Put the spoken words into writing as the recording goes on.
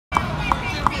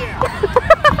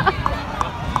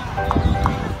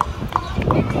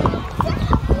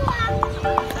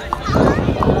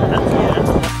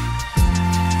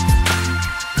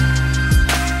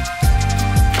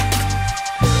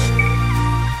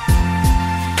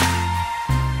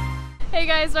Hey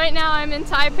guys, right now I'm in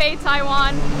Taipei,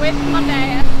 Taiwan with my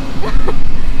dad.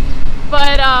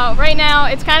 But right now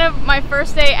it's kind of my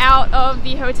first day out of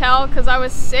the hotel because I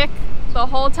was sick the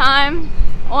whole time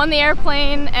on the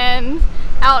airplane and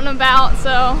out and about.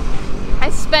 So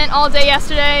I spent all day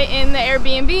yesterday in the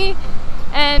Airbnb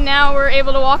and now we're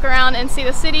able to walk around and see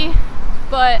the city.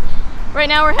 But right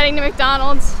now we're heading to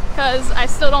McDonald's because I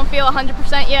still don't feel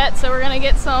 100% yet, so we're gonna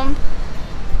get some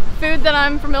food that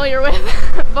I'm familiar with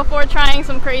before trying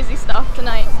some crazy stuff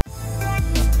tonight.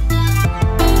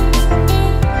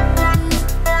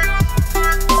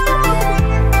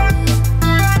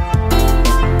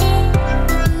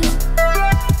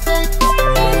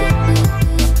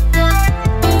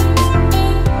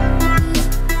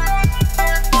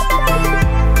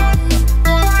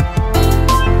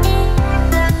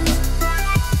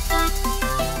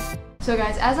 So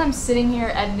guys, as I'm sitting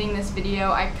here editing this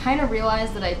video, I kind of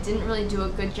realized that I didn't really do a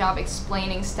good job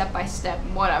explaining step by step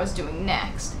what I was doing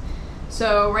next.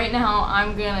 So right now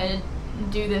I'm gonna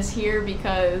do this here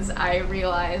because I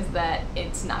realized that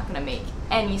it's not gonna make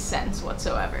any sense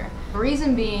whatsoever. The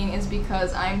reason being is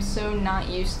because I'm so not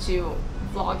used to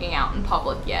vlogging out in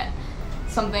public yet.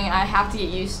 Something I have to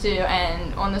get used to,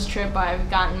 and on this trip I've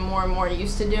gotten more and more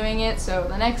used to doing it, so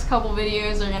the next couple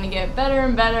videos are gonna get better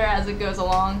and better as it goes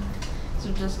along.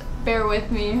 So just bear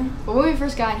with me. But when we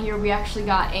first got here, we actually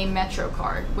got a Metro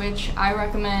card, which I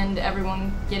recommend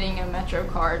everyone getting a Metro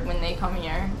card when they come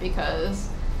here because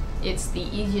it's the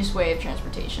easiest way of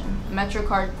transportation. A Metro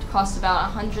card costs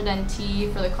about 100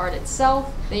 NT for the card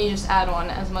itself. Then you just add on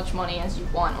as much money as you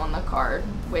want on the card,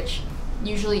 which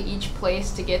usually each place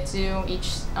to get to,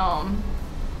 each on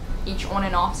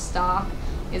and off stop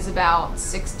is about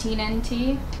 16 NT.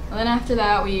 And then after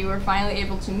that, we were finally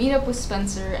able to meet up with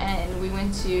Spencer and we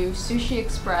went to Sushi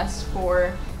Express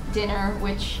for dinner,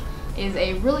 which is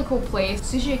a really cool place.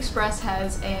 Sushi Express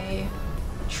has a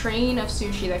train of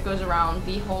sushi that goes around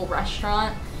the whole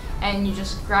restaurant, and you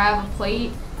just grab a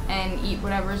plate and eat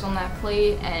whatever's on that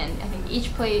plate, and I think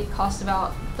each plate costs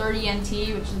about 30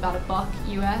 NT, which is about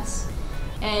 $1 US,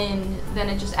 and then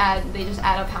they just add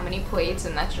up how many plates,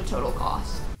 and that's your total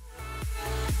cost.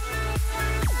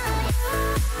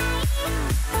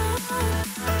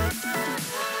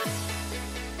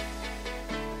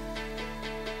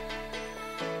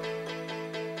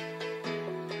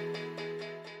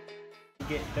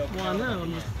 Well,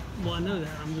 I know that.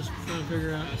 I'm just trying to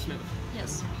figure out.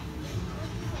 Yes.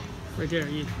 Right there.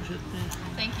 You.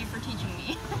 Thank you for teaching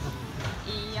me.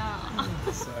 Yeah.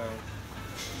 So.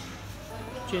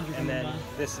 Ginger And then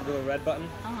this little red button.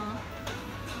 Uh-huh.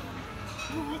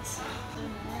 What?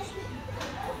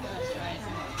 That's right.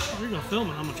 If you're gonna film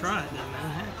it, I'm gonna try it now,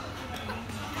 man.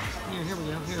 Here we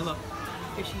go. Here, look.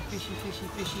 Fishy, fishy, fishy,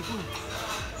 fishy.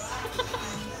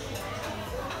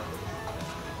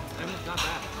 Not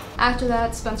bad. After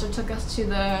that, Spencer took us to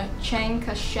the Chiang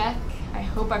Kai-shek, I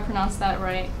hope I pronounced that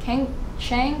right,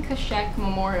 Chiang Kai-shek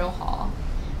Memorial Hall,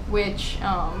 which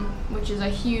is a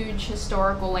huge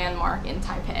historical landmark in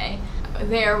Taipei.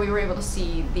 There we were able to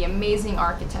see the amazing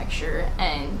architecture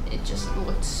and it just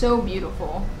looked so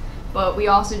beautiful. But we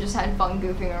also just had fun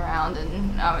goofing around,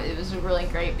 and it was really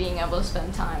great being able to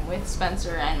spend time with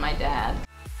Spencer and my dad.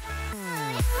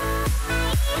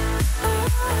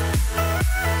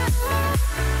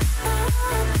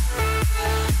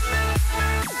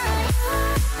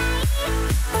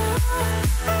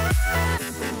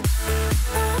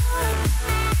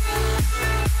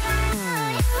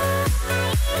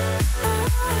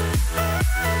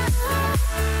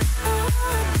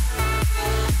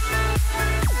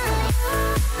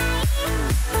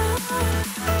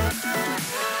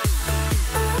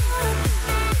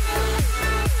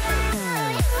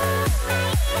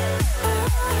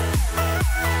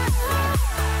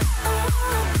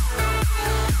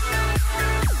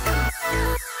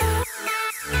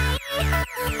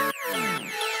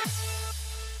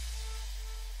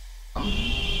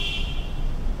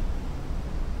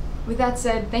 With that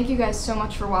said, thank you guys so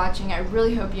much for watching. I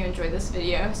really hope you enjoyed this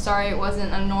video. Sorry it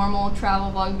wasn't a normal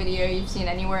travel vlog video you've seen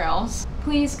anywhere else.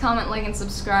 Please comment, like, and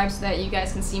subscribe so that you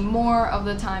guys can see more of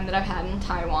the time that I've had in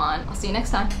Taiwan. I'll see you next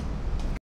time.